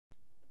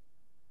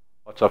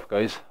What's up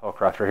guys,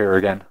 Hawkrafter here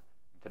again.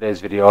 Today's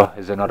video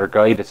is another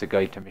guide. It's a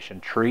guide to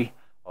mission 3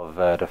 of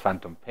the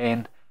Phantom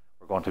Pain.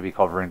 We're going to be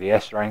covering the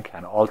S rank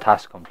and all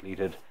tasks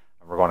completed,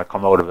 and we're going to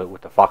come out of it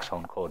with the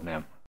Foxhound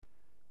codename.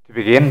 To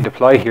begin,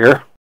 deploy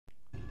here.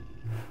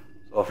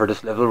 So for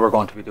this level we're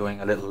going to be doing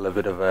a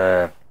bit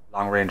of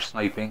long range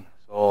sniping.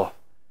 So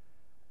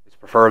it's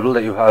preferable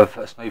that you have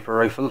a sniper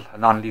rifle, a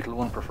non-lethal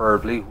one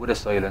preferably, with a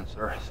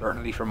silencer.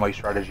 Certainly for my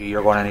strategy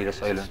you're going to need a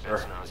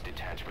silencer.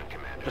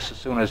 Just as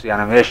soon as the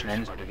animation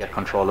ends, we get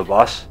control of the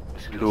boss.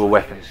 We'll do a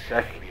weapons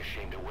check.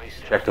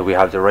 Check that we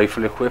have the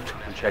rifle equipped,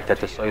 and check that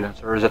the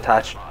silencer is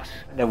attached,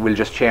 and then we'll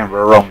just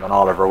chamber around on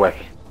all of our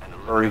weapons.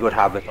 Very good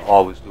habit to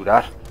always do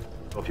that.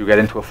 So if you get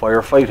into a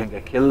firefight and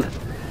get killed, it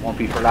won't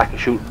be for lack of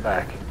shooting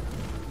back.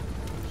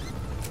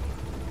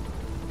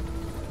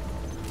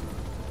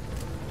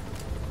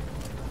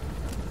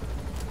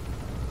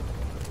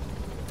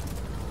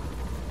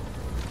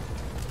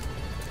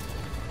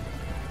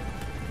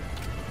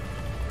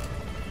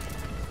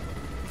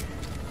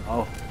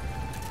 Now,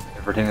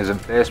 everything is in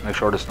place. Make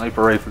sure the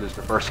sniper rifle is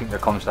the first thing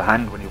that comes to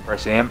hand when you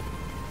press aim.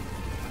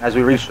 As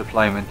we reach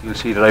deployment, you'll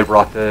see that I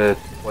brought the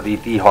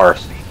D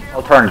horse.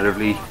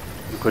 Alternatively,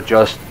 you could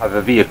just have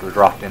a vehicle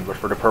dropped in, but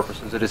for the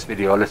purposes of this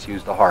video, let's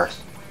use the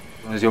horse.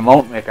 As soon as you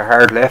mount, make a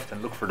hard left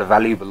and look for the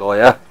valley below you.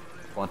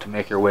 You're going to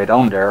make your way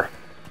down there.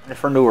 And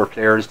for newer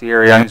players, the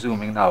area I'm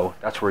zooming now,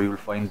 that's where you'll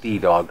find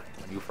D-Dog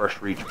when you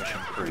first reach mission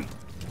 3.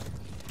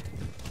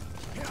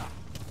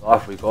 So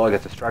off we go,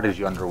 get the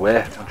strategy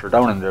underway. Once you're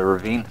down in the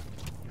ravine,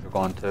 you're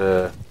going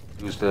to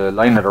use the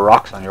line of the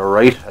rocks on your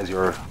right as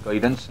your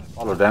guidance and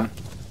follow them.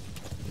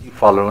 Keep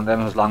following them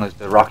as long as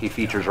the rocky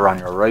features are on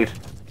your right.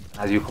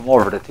 As you come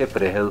over the tip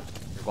of the hill,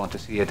 you're going to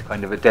see a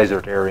kind of a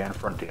desert area in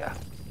front of you.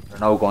 You're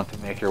now going to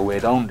make your way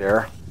down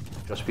there.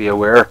 Just be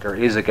aware there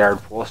is a guard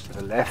post to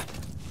the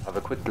left. Have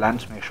a quick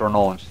glance, make sure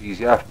no one sees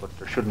you, but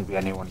there shouldn't be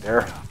anyone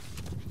there.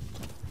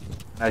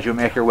 As you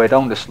make your way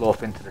down the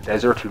slope into the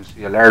desert, you'll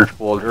see a large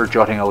boulder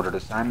jutting out of the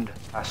sand.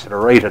 Pass to the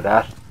right of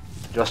that.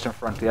 Just in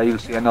front of you, you'll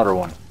see another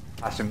one.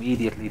 Pass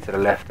immediately to the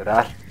left of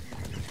that.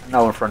 And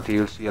now in front of you,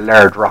 you'll see a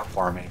large rock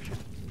formation.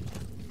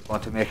 You're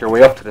going to make your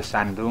way up to the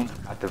sand dune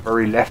at the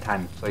very left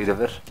hand side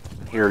of it.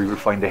 And here you'll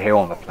find the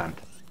Haoma plant.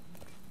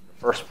 The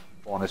first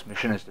bonus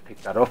mission is to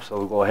pick that up, so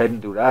we'll go ahead and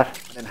do that.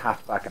 And then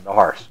hop back in the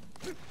horse.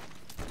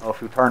 Now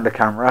if you turn the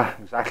camera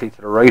exactly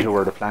to the right of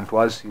where the plant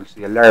was, you'll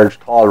see a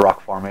large tall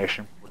rock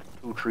formation.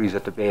 2 trees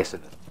at the base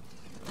of it.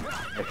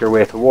 Make your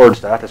way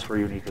towards that, that's where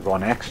you need to go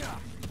next.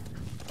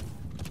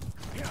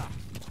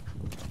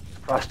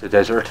 Across the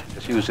desert,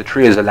 just use the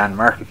tree as a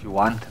landmark if you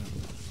want, and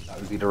that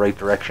will be the right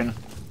direction.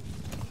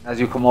 As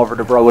you come over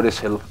the brow of this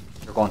hill,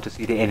 you're going to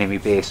see the enemy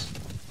base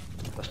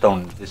just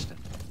down in the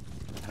distance.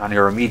 And on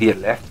your immediate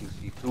left, you'll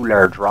see 2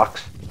 large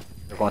rocks.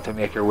 You're going to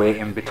make your way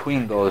in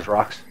between those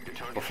rocks.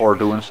 Before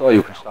doing so,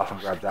 you can stop and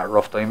grab that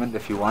rough diamond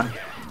if you want.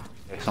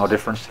 Makes no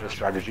difference to the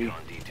strategy.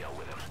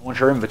 Once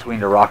you're in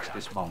between the rocks,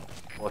 dismount.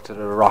 Go to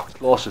the rock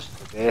closest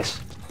to the base,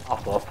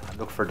 hop up and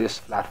look for this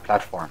flat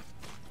platform.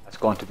 That's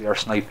going to be our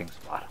sniping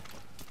spot.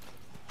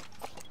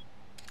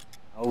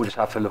 Now we just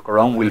have to look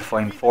around. We'll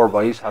find 4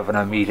 boys having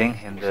a meeting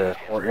in the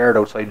courtyard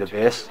outside the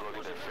base.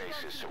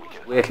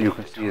 Wait till you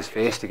can see his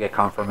face to get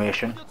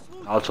confirmation.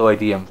 And also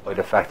ID him by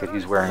the fact that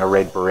he's wearing a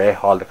red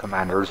beret. All the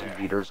commanders and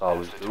leaders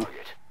always do.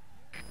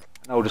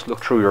 Now just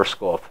look through your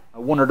scope. Now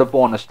one of the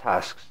bonus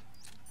tasks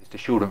to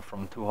shoot him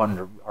from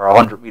 200 or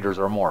 100 meters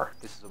or more.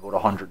 This is about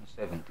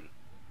 170.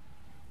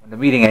 When the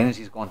meeting ends,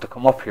 he's going to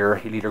come up here.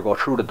 He'll either go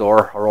through the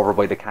door or over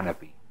by the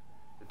canopy.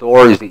 The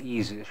door is the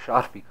easiest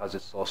shot because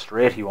it's so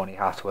straight. You only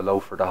have to allow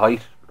for the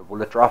height for the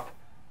bullet drop.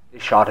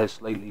 This shot is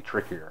slightly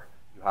trickier.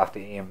 You have to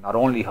aim not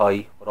only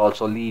high but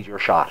also lead your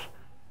shot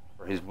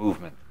for his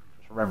movement.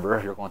 Just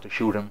remember, you're going to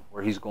shoot him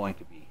where he's going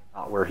to be,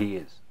 not where he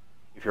is.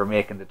 If you're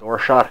making the door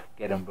shot,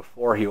 get him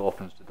before he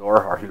opens the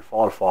door or he'll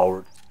fall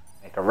forward,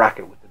 make a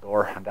racket with the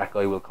door, and that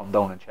guy will come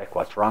down and check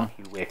what's wrong.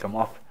 He'll wake him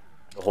up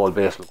and the whole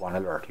base will go on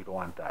alert. You don't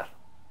want that.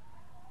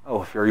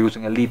 Oh, if you're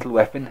using a lethal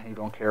weapon and you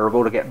don't care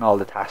about getting all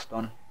the tasks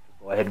done, just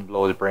go ahead and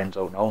blow his brains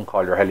out now and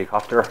call your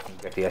helicopter and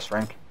get the S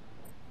rank.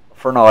 But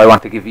for now, I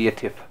want to give you a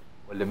tip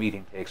while the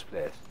meeting takes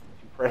place.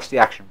 If you press the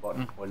action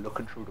button while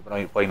looking through the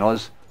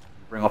binos,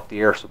 you bring up the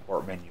air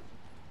support menu.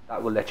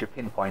 That will let you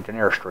pinpoint an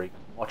airstrike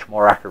much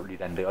more accurately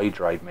than the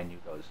idroid menu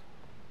does.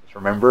 Just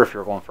remember, if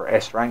you're going for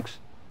S ranks,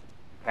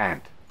 you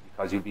can't,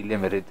 because you'll be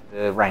limited to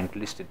the rank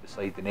listed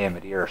beside the name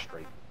of the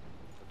airstrike.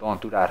 So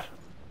don't do that.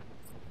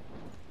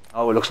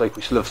 Now it looks like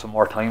we still have some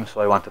more time,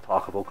 so I want to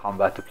talk about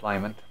combat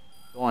deployment.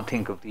 Don't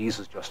think of these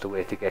as just a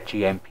way to get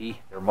GMP.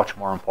 They're much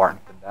more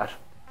important than that.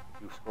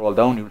 If you scroll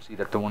down, you'll see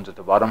that the ones at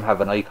the bottom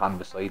have an icon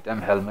beside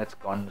them: helmets,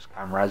 guns,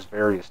 cameras,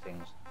 various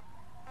things.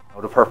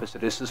 Now the purpose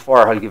of this is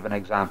for, I'll give an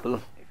example.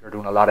 If you're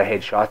doing a lot of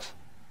headshots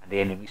and the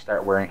enemy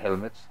start wearing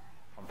helmets,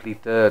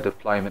 complete the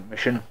deployment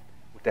mission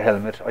with the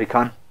helmet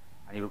icon,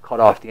 and you will cut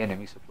off the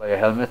enemy supply of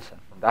helmets,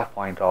 and from that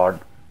point on,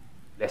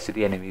 less of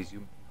the enemies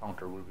you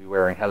encounter will be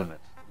wearing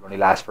helmets. It will only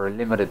last for a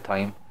limited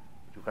time,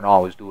 but you can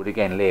always do it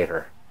again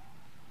later.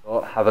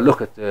 So have a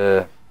look at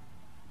the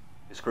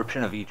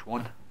description of each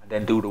one and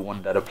then do the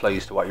one that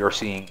applies to what you're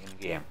seeing in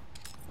game.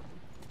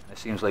 And it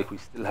seems like we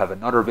still have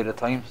another bit of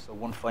time, so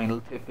one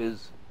final tip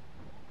is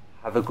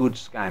have a good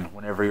scan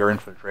whenever you're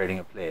infiltrating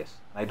a place.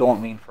 And I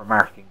don't mean for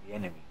marking the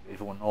enemy,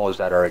 everyone knows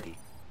that already.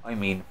 I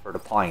mean for the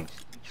points.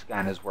 Each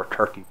scan is worth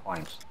 30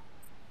 points.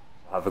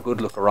 So have a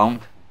good look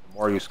around. The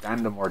more you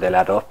scan, the more they'll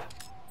add up.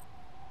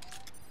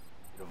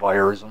 The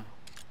voyeurism.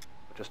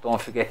 But just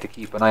don't forget to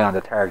keep an eye on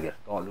the target.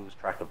 Don't lose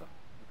track of them.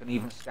 You can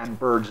even scan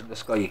birds in the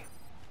sky.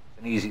 It's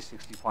an easy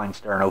 60 points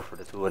there now for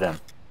the two of them.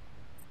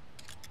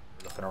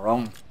 You're looking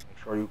around, make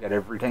sure you get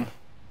everything.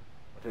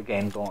 But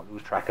again, don't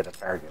lose track of the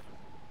target.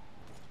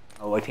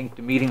 Now I think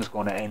the meeting's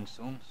going to end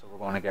soon, so we're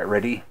going to get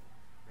ready.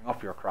 Bring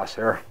up your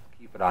crosshair,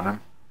 keep it on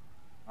him.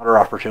 Another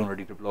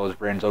opportunity to blow his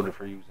brains out if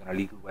you're using a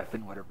lethal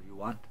weapon, whatever you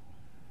want.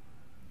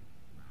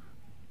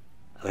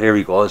 So here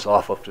he goes,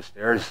 off up the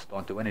stairs.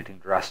 Don't do anything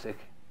drastic.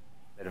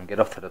 Let him get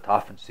up to the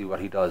top and see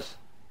what he does.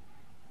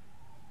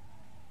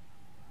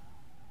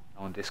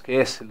 Now in this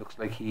case, it looks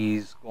like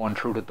he's going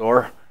through the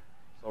door.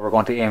 So we're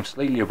going to aim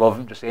slightly above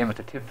him, just aim at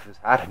the tip of his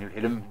hat and you'll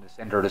hit him in the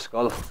centre of the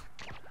skull.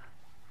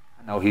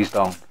 And now he's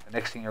down. The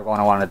next thing you're going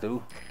to want to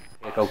do,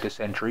 take out the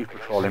sentry,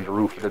 patrolling the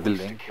roof of the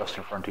building, just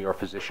in front of your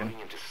position.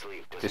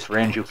 At this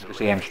range you can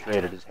just aim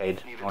straight at his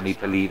head. No need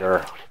to lead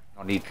or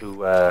no need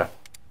to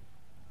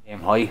aim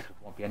high. There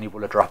won't be any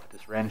bullet drop at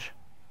this range.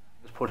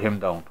 Just put him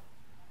down.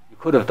 You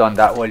could have done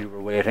that while you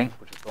were waiting,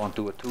 but just don't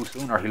do it too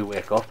soon or he'll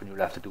wake up and you'll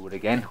have to do it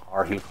again,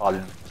 or he'll call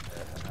in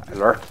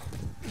alert.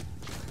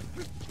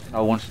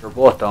 Now once they're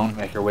both down,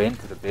 make your way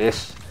into the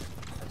base.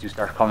 As you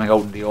start coming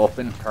out in the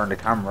open, turn the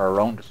camera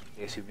around just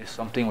in case you miss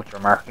something with your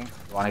marking.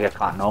 If you want to get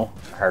caught now,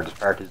 the hardest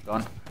part is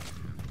done.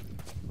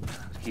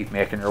 Just keep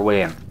making your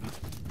way in.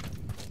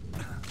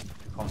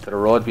 Come to the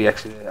road, be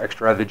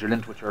extra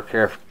vigilant with your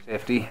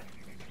safety.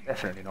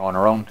 Definitely no one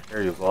around.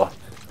 There you go.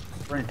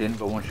 Sprint in,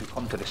 but once you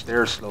come to the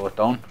stairs, slow it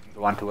down.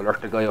 You want to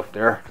alert the guy up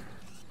there.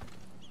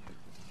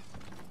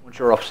 Once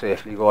you're up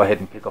safely, go ahead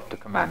and pick up the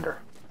commander.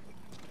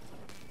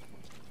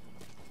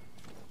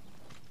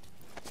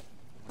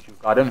 Once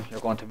you've got him, you're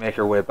going to make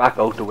your way back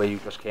out the way you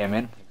just came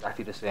in,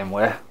 exactly the same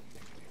way.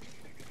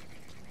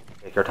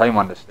 Take your time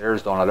on the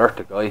stairs, don't alert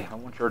the guy,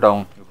 and once you're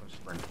down, you can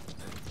sprint.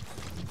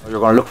 Now you're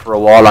going to look for a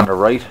wall on the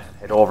right,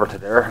 head over to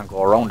there and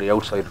go around the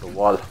outside of the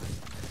wall.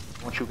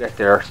 Once you get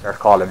there, start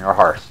calling your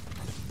horse.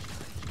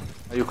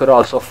 Now you could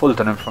also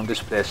Fulton him from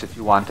this place if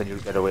you want and you'll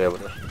get away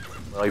with it.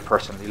 But I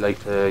personally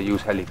like to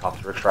use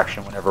helicopter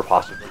extraction whenever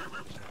possible.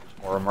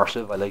 It's more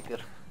immersive, I like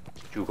it.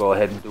 But you go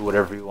ahead and do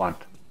whatever you want.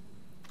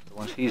 So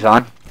once he's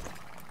on,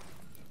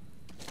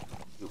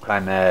 you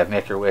can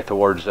make your way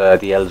towards the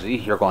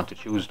LZ. You're going to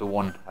choose the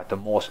one at the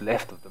most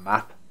left of the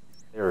map.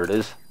 There it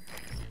is.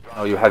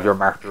 Now you have your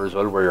marker as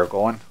well where you're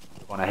going.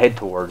 You're going to head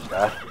towards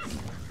that.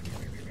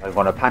 I'm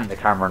going to pan the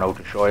camera now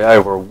to show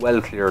you. We're well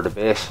clear of the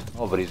base.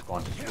 Nobody's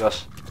going to see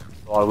us.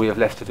 So all we have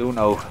left to do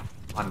now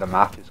on the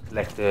map is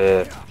collect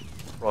the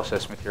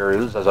process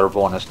materials as our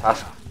bonus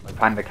task. I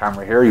pan the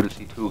camera here, you'll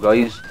see two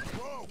guys.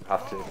 You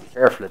have to be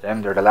careful of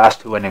them. They're the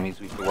last two enemies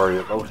we have to worry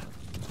about.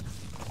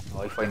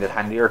 Now I find it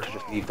handier to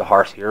just leave the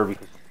horse here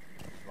because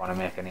if you want to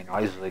make any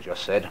noise, as I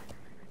just said.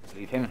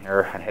 Leave him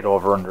here and head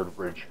over under the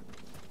bridge.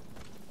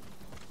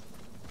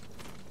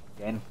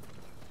 Again,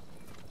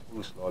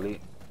 move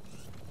slowly.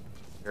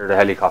 Hear the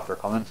helicopter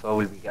coming, so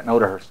we'll be getting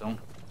out of her soon.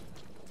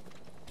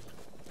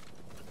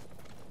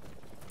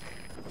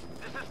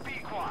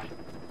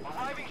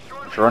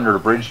 Once you're under the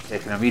bridge,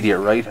 take an immediate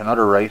right,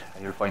 another right,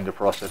 and you'll find the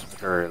process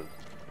materials.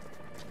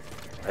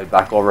 Head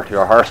back over to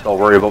your horse, don't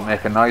worry about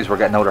making noise, we're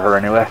getting out of her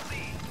anyway.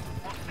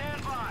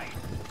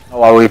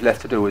 Now all we've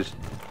left to do is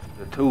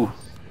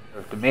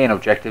the main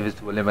objective is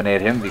to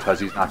eliminate him because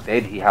he's not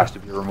dead, he has to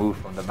be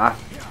removed from the map.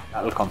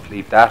 That'll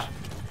complete that.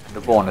 And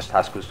the bonus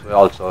task was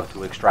also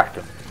to extract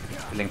him.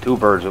 Killing two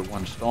birds with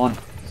one stone.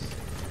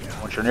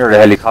 Once you're near the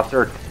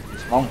helicopter,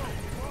 dismount.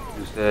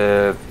 Use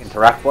the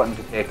interact button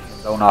to take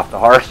him down off the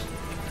horse.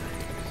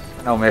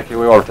 And now make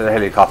your way over to the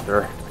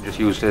helicopter and just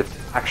use the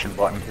action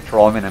button to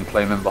throw him in and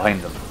climb in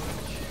behind them.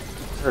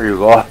 There you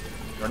go.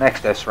 Your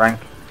next S rank.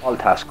 All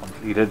tasks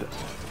completed.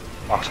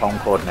 Foxhound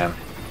codename.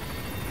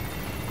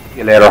 See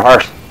you later,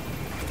 horse.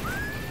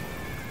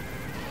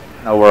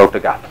 Now we're out the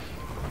gap.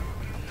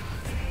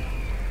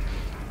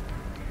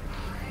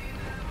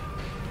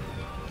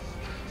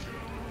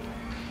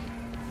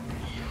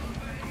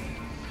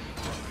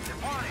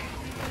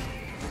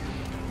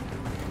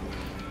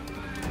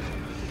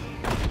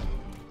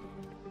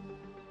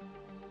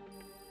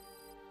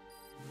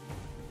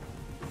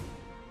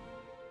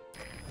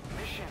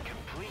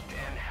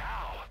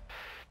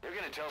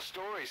 Tell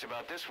stories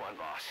about this one,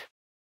 boss.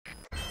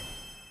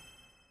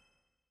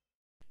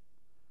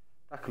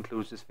 That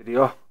concludes this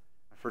video.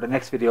 For the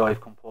next video,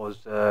 I've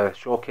composed a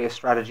showcase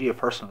strategy, a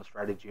personal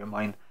strategy of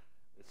mine.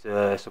 It's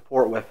a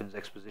support weapons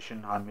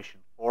exposition on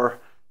mission 4,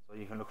 so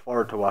you can look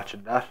forward to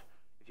watching that.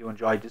 If you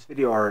enjoyed this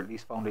video or at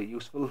least found it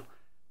useful,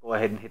 go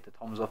ahead and hit the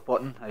thumbs up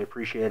button. I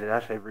appreciate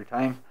that every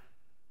time.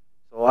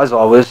 So as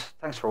always,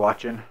 thanks for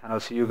watching, and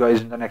I'll see you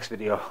guys in the next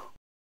video.